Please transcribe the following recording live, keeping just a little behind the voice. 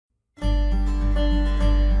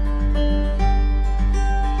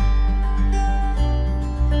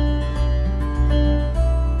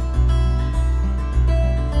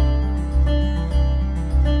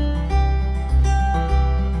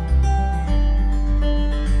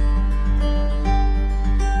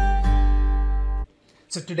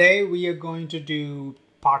So today we are going to do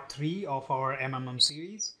part 3 of our MMM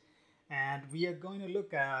series, and we are going to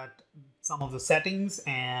look at some of the settings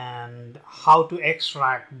and how to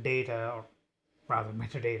extract data, or rather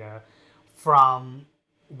metadata, from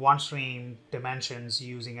OneStream dimensions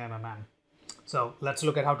using MMM. So let's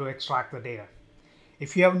look at how to extract the data.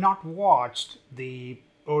 If you have not watched the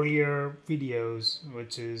earlier videos,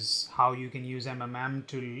 which is how you can use MMM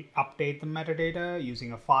to update the metadata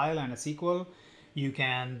using a file and a SQL, you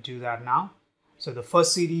can do that now. So the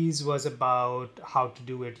first series was about how to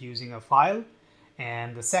do it using a file,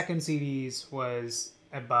 and the second series was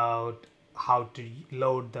about how to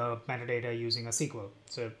load the metadata using a SQL.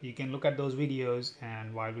 So you can look at those videos,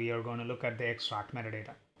 and while we are going to look at the extract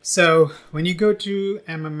metadata. So when you go to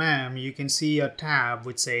MMM, you can see a tab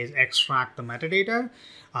which says extract the metadata.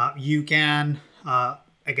 You can,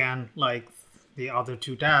 again, like the other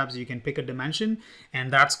two tabs, you can pick a dimension, and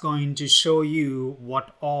that's going to show you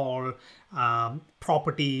what all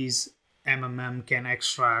properties MMM can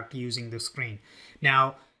extract using the screen.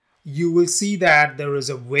 Now, you will see that there is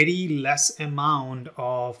a very less amount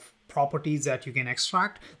of properties that you can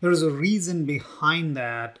extract. There is a reason behind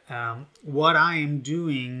that. What I am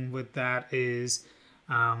doing with that is,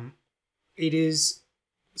 so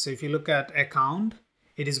if you look at account,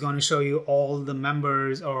 it is going to show you all the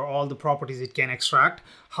members or all the properties it can extract.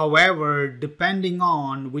 However, depending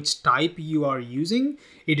on which type you are using,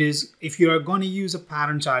 if you are going to use a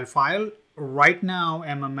parent-child file, right now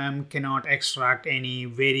MMM cannot extract any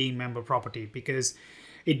varying member property because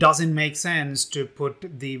it doesn't make sense to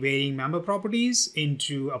put the varying member properties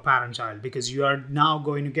into a parent-child, because you are now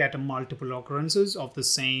going to get multiple occurrences of the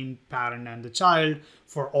same parent and the child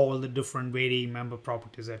for all the different varying member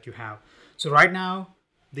properties that you have. So right now,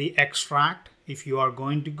 the extract, if you are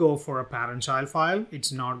going to go for a parent-child file,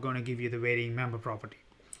 it's not going to give you the varying member property.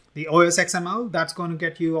 The OS XML, that's going to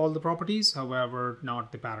get you all the properties, however,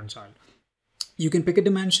 not the parent-child. You can pick a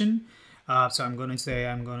dimension. So I'm going to say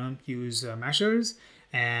I'm going to use measures,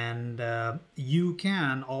 and you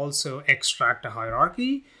can also extract a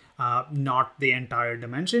hierarchy, not the entire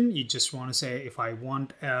dimension. You just want to say, if I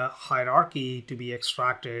want a hierarchy to be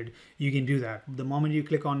extracted, you can do that. The moment you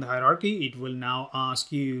click on the hierarchy, it will now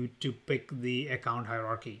ask you to pick the account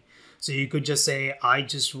hierarchy. So you could just say, I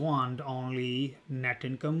just want only net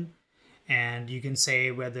income, and you can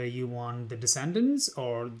say whether you want the descendants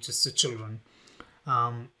or just the children.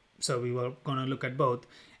 So we were going to look at both.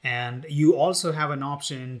 And you also have an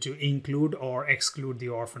option to include or exclude the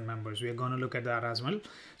orphan members. We are going to look at that as well.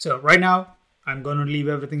 So right now, I'm going to leave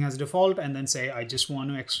everything as default and then say I just want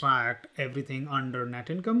to extract everything under net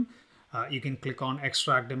income. You can click on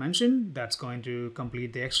extract dimension. That's going to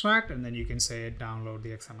complete the extract, and then you can say download the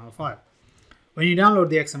XML file. When you download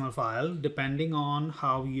the XML file, depending on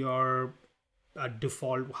how your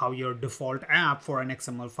default app for an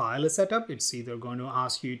XML file is set up, it's either going to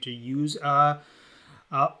ask you to use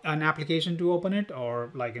an application to open it,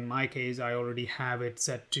 or like in my case, I already have it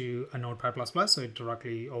set to a Notepad++, so it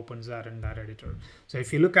directly opens that in that editor. So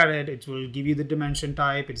if you look at it, it will give you the dimension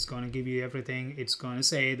type. It's going to give you everything. It's going to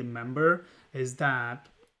say the member is that,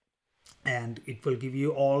 and it will give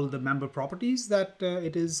you all the member properties that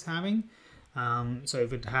it is having. So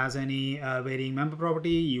if it has any varying member property,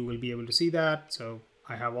 you will be able to see that. So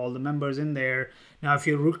I have all the members in there. Now, if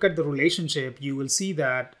you look at the relationship, you will see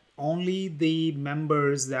that only the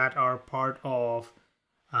members that are part of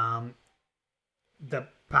the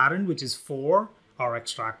parent, which is 4, are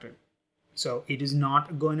extracted. So it is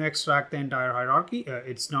not going to extract the entire hierarchy.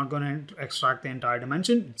 It's not going to extract the entire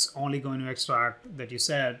dimension. It's only going to extract that you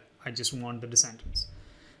said, I just want the descendants.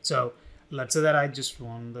 So let's say that I just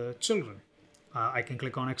want the children. I can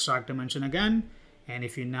click on extract dimension again. And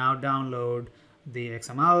if you now download the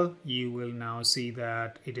XML, you will now see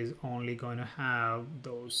that it is only going to have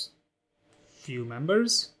those few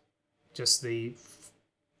members, just the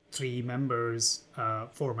 3 members,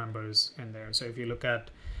 4 members in there. So if you look at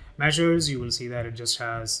measures, you will see that it just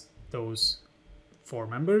has those 4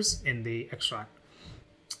 members in the extract.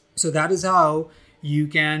 So that is how you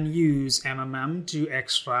can use MMM to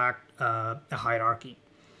extract a hierarchy.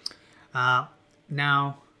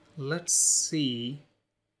 Now, let's see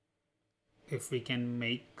if we can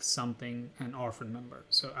make something an orphan member.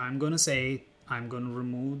 So I'm going to say I'm going to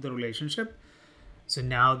remove the relationship. So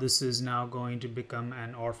now this is now going to become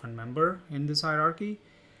an orphan member in this hierarchy.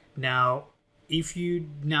 Now, if you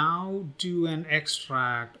now do an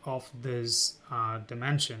extract of this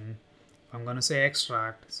dimension, I'm going to say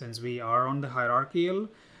extract, since we are on the hierarchical,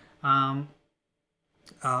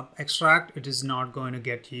 extract, it is not going to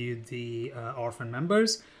get you the orphan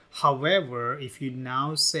members. However, if you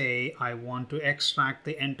now say I want to extract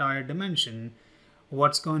the entire dimension,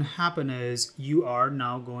 what's going to happen is you are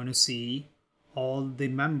now going to see all the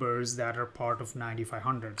members that are part of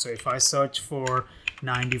 9500. So if I search for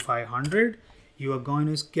 9500, you are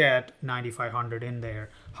going to get 9500 in there.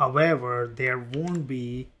 However, there won't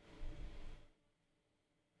be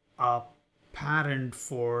a parent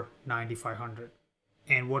for 9500.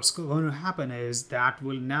 And what's going to happen is that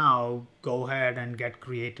will now go ahead and get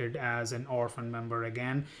created as an orphan member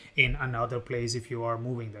again in another place if you are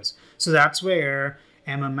moving this. So that's where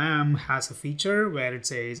MMM has a feature where it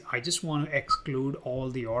says, I just want to exclude all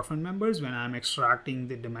the orphan members when I'm extracting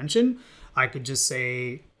the dimension. I could just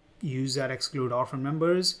say, use that exclude orphan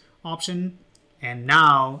members option. And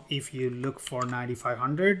now if you look for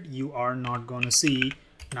 9500, you are not going to see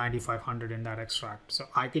 9500 in that extract. So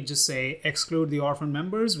I could just say exclude the orphan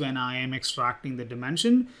members when I am extracting the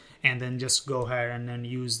dimension, and then just go ahead and then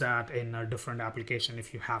use that in a different application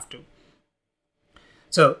if you have to.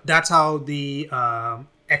 So that's how the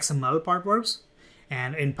XML part works.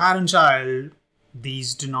 And in parent-child,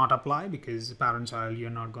 these do not apply because parent-child, you're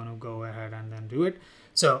not going to go ahead and then do it.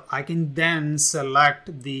 So I can then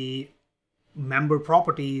select the member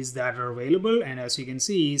properties that are available, and as you can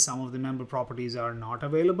see, some of the member properties are not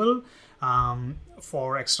available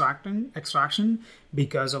for extraction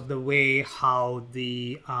because of the way how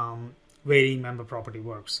the varying member property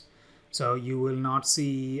works. So you will not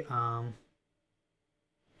see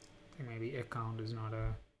maybe account is not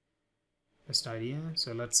a best idea.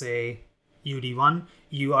 So let's say UD1,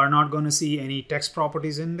 you are not going to see any text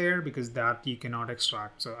properties in there because that you cannot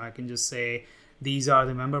extract. So I can just say these are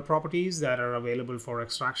the member properties that are available for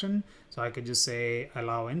extraction. So I could just say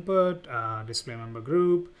allow input, display member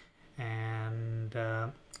group, and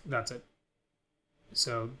that's it.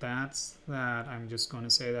 So that's that. I'm just going to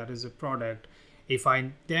say that is a product. If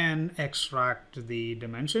I then extract the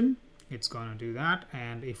dimension, it's going to do that.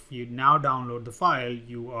 And if you now download the file,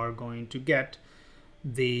 you are going to get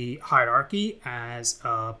the hierarchy as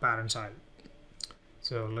a parent-child.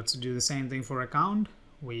 So let's do the same thing for account.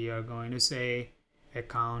 We are going to say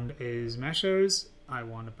account is measures. I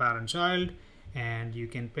want a parent-child, and you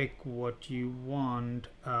can pick what you want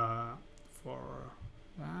for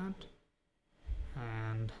that.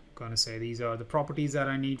 And I'm going to say these are the properties that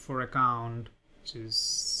I need for account, which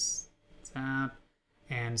is that,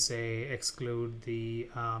 and say exclude the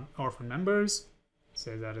orphan members.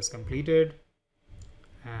 Say that is completed,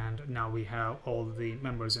 and now we have all the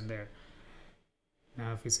members in there.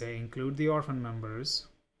 Now if we say include the orphan members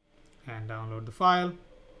and download the file,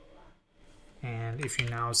 and if you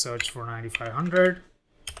now search for 9500,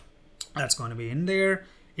 that's going to be in there.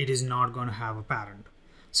 It is not going to have a parent.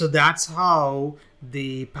 So that's how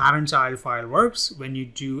the parent-child file works when you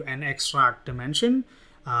do an extract dimension.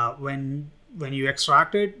 When you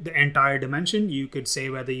extract it, the entire dimension, you could say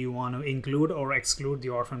whether you want to include or exclude the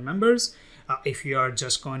orphan members. If you are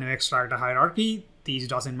just going to extract a hierarchy, these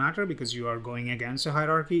doesn't matter because you are going against a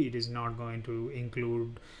hierarchy. It is not going to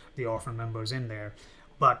include the orphan members in there.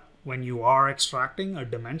 But when you are extracting a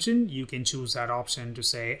dimension, you can choose that option to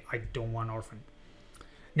say, I don't want orphan.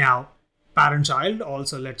 Now, parent-child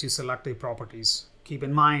also lets you select the properties. Keep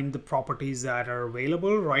in mind the properties that are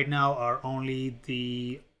available right now are only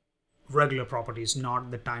the regular properties,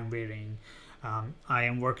 not the time varying. I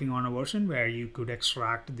am working on a version where you could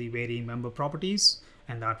extract the varying member properties,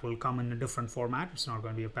 and that will come in a different format. It's not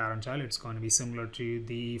going to be a parent-child. It's going to be similar to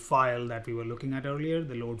the file that we were looking at earlier,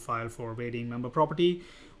 the load file for varying member property,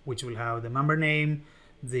 which will have the member name,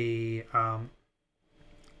 the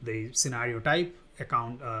scenario type,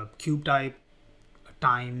 account cube type,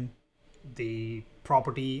 time, the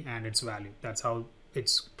property, and its value. That's how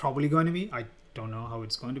it's probably going to be. I don't know how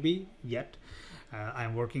it's going to be yet.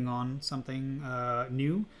 I'm working on something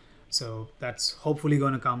new, so that's hopefully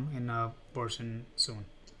going to come in a version soon.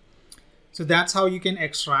 So that's how you can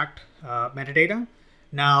extract metadata.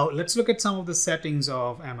 Now let's look at some of the settings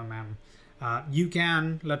of MMM. You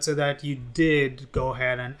can, let's say that you did go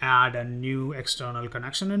ahead and add a new external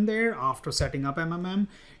connection in there after setting up MMM.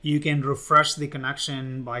 You can refresh the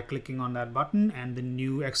connection by clicking on that button, and the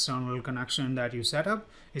new external connection that you set up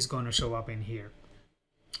is going to show up in here.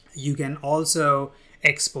 You can also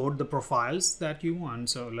export the profiles that you want.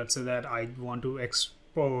 So let's say that I want to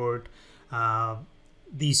export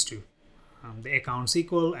these two, the account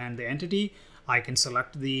SQL and the entity. I can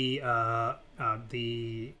select the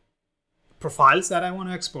profiles that I want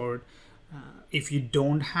to export. If you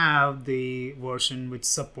don't have the version which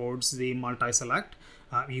supports the multi-select,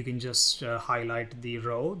 you can just highlight the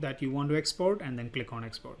row that you want to export and then click on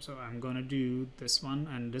export. So I'm going to do this one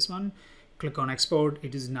and this one. Click on export.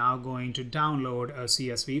 It is now going to download a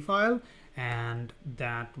CSV file, and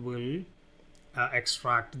that will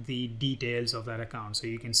extract the details of that account. So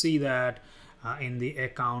you can see that in the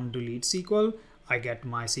account delete SQL, I get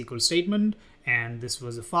my SQL statement, and this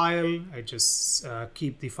was a file. I just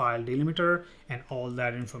keep the file delimiter and all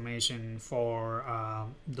that information for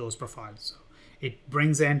those profiles. So it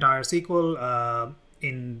brings the entire SQL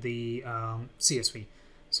in the CSV.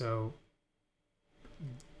 So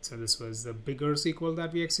this was the bigger SQL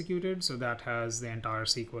that we executed. So that has the entire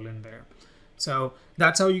SQL in there. So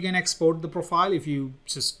that's how you can export the profile. If you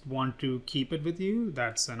just want to keep it with you,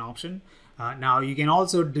 that's an option. Now you can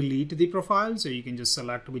also delete the profile. So you can just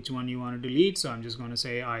select which one you want to delete. So I'm just going to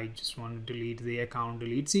say I just want to delete the account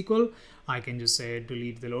delete SQL. I can just say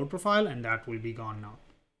delete the load profile, and that will be gone now.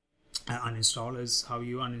 Uninstall is how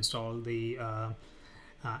you uninstall the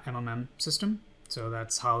MMM system. So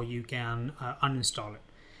that's how you can uninstall it.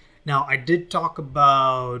 Now I did talk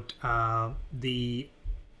about the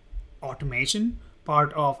automation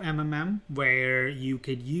part of MMM, where you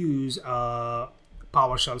could use a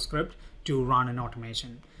PowerShell script to run an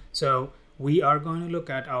automation. So we are going to look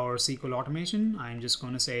at our SQL automation. I'm just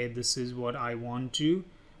going to say this is what I want to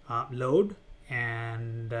load,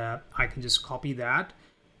 and I can just copy that,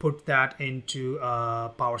 put that into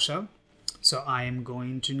PowerShell. So I am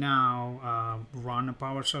going to now run a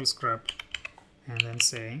PowerShell script and then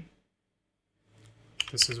say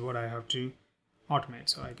this is what I have to automate.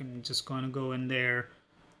 So I can just going to go in there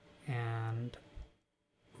and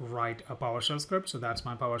write a PowerShell script. So that's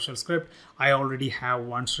my PowerShell script. I already have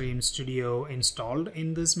OneStream Studio installed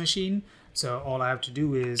in this machine. So all I have to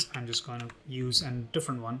do is I'm just going to use a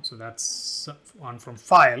different one. So that's one from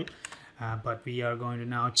file, but we are going to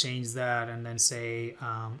now change that and then say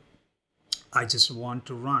I just want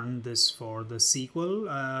to run this for the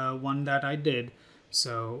SQL one that I did.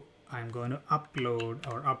 So I'm going to upload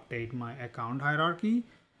or update my account hierarchy,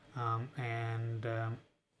 and I'm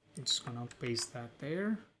just going to paste that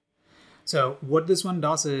there. So what this one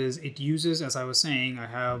does is it uses, as I was saying, I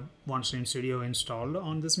have OneStream Studio installed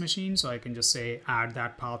on this machine. So I can just say add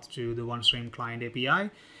that path to the OneStream client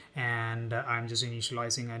API, and I'm just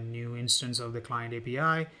initializing a new instance of the client API.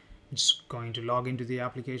 I'm just going to log into the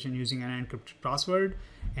application using an encrypted password,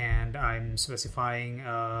 and I'm specifying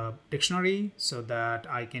a dictionary so that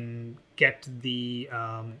I can get the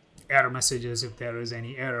error messages if there is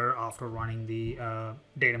any error after running the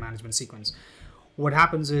data management sequence. What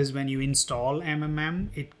happens is when you install MMM,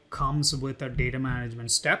 it comes with a data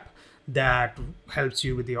management step that helps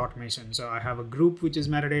you with the automation. So I have a group which is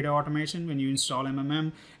metadata automation when you install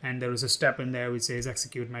MMM, and there is a step in there which says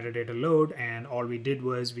execute metadata load, and all we did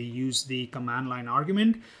was we used the command line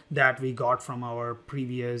argument that we got from our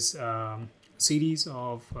previous series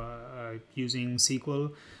of using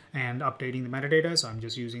SQL and updating the metadata. So I'm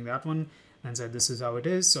just using that one and said this is how it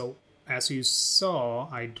is. So as you saw,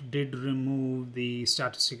 I did remove the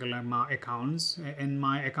statistical accounts in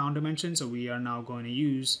my account dimension. So we are now going to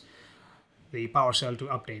use the PowerShell to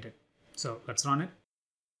update it. So let's run it.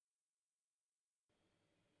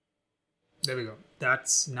 There we go.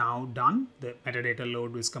 That's now done. The metadata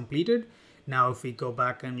load is completed. Now if we go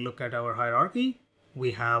back and look at our hierarchy,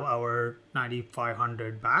 we have our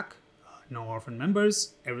 9,500 back, no orphan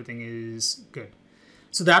members, everything is good.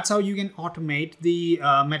 So that's how you can automate the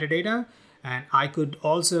metadata. And I could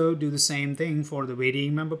also do the same thing for the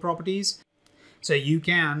varying member properties. So you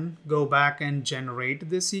can go back and generate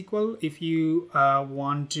this SQL if you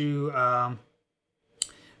want to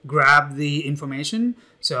grab the information.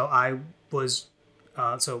 So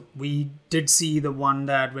so we did see the one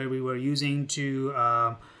that where we were using to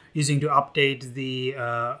update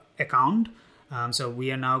the account. So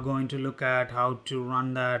we are now going to look at how to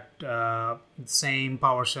run that same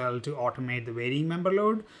PowerShell to automate the varying member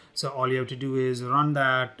load. So all you have to do is run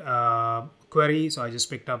that query. So I just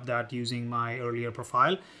picked up that using my earlier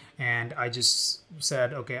profile, and I just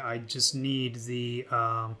said, okay, I just need the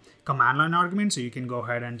command line argument. So you can go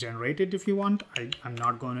ahead and generate it if you want. I'm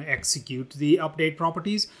not going to execute the update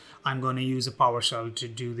properties. I'm going to use a PowerShell to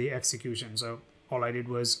do the execution. So all I did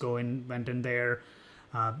was went in there,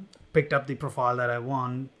 picked up the profile that I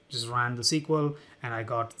want, just ran the SQL, and I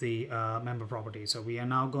got the member property. So we are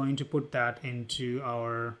now going to put that into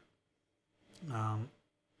our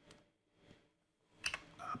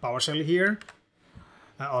PowerShell here.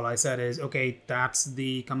 All I said is, okay, that's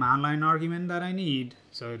the command line argument that I need.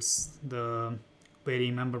 So it's the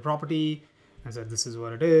varying member property. I said, this is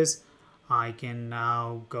what it is. I can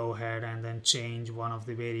now go ahead and then change one of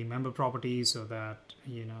the very member properties so that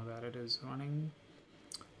you know that it is running.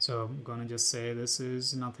 So I'm gonna just say this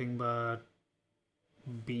is nothing but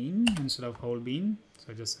bean instead of whole bean.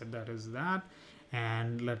 So I just said that is that,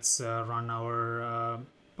 and let's run our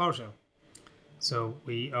PowerShell. So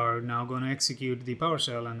we are now going to execute the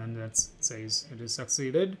PowerShell, and then that says it is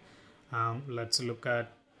succeeded. Let's look at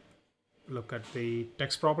the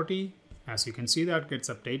text property. As you can see, that gets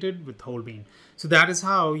updated with whole bean. So that is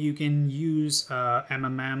how you can use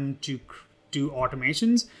MMM to do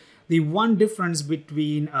automations. The one difference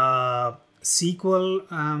between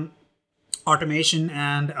SQL automation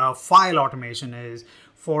and file automation is,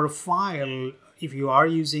 for a file, if you are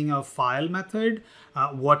using a file method,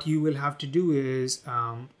 what you will have to do is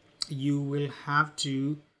you will have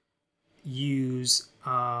to use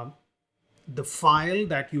the file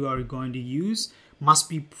that you are going to use must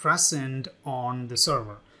be present on the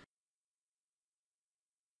server.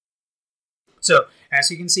 So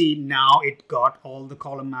as you can see, now it got all the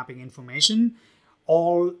column mapping information.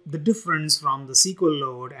 All the difference from the SQL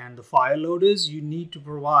load and the file load is you need to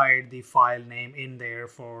provide the file name in there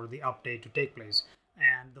for the update to take place.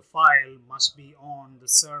 And the file must be on the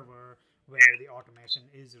server where the automation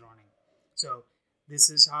is running. So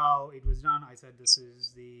this is how it was done. I said this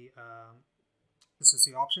is the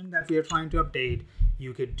option that we are trying to update.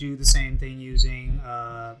 You could do the same thing using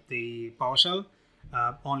the PowerShell.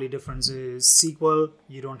 Only difference is SQL,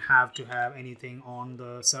 you don't have to have anything on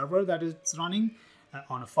the server that it's running.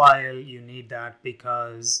 On a file, you need that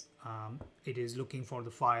because it is looking for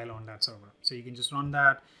the file on that server. So you can just run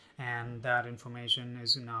that, and that information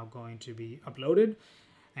is now going to be uploaded,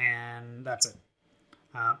 and that's it.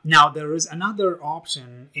 Now there is another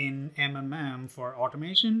option in MMM for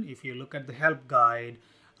automation. If you look at the help guide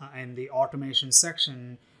in the automation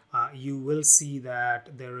section, you will see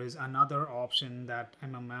that there is another option that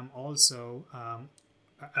MMM also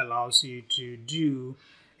allows you to do,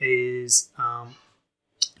 is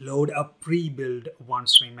load a pre-built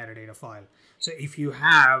OneStream metadata file. So if you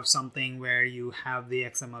have something where you have the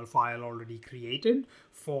XML file already created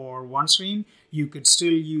for OneStream, you could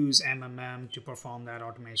still use MMM to perform that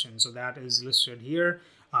automation. So that is listed here.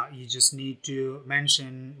 You just need to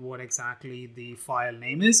mention what exactly the file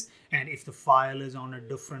name is, and if the file is on a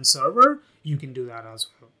different server, you can do that as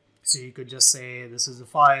well. So you could just say this is the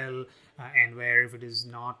file, and where if it is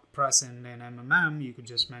not present in MMM, you could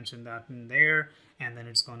just mention that in there, and then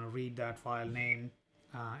it's going to read that file name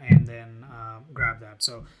and then grab that.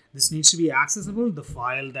 So this needs to be accessible, the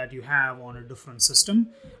file that you have on a different system.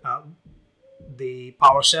 The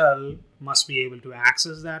PowerShell must be able to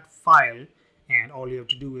access that file, and all you have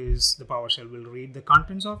to do is the PowerShell will read the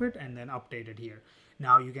contents of it and then update it here.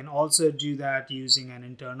 Now you can also do that using an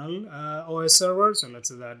internal OS server. So let's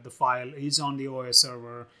say that the file is on the OS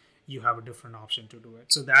server, you have a different option to do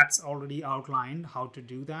it. So that's already outlined. How to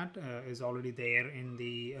do that is already there in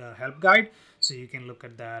the help guide. So you can look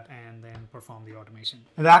at that and then perform the automation.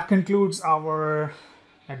 And that concludes our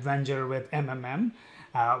adventure with MMM.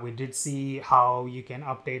 We did see how you can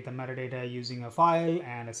update the metadata using a file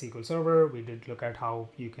and a SQL server. We did look at how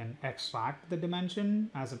you can extract the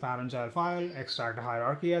dimension as a parent-child file, extract a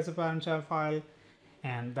hierarchy as a parent-child file,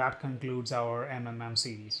 and that concludes our MMM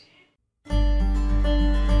series.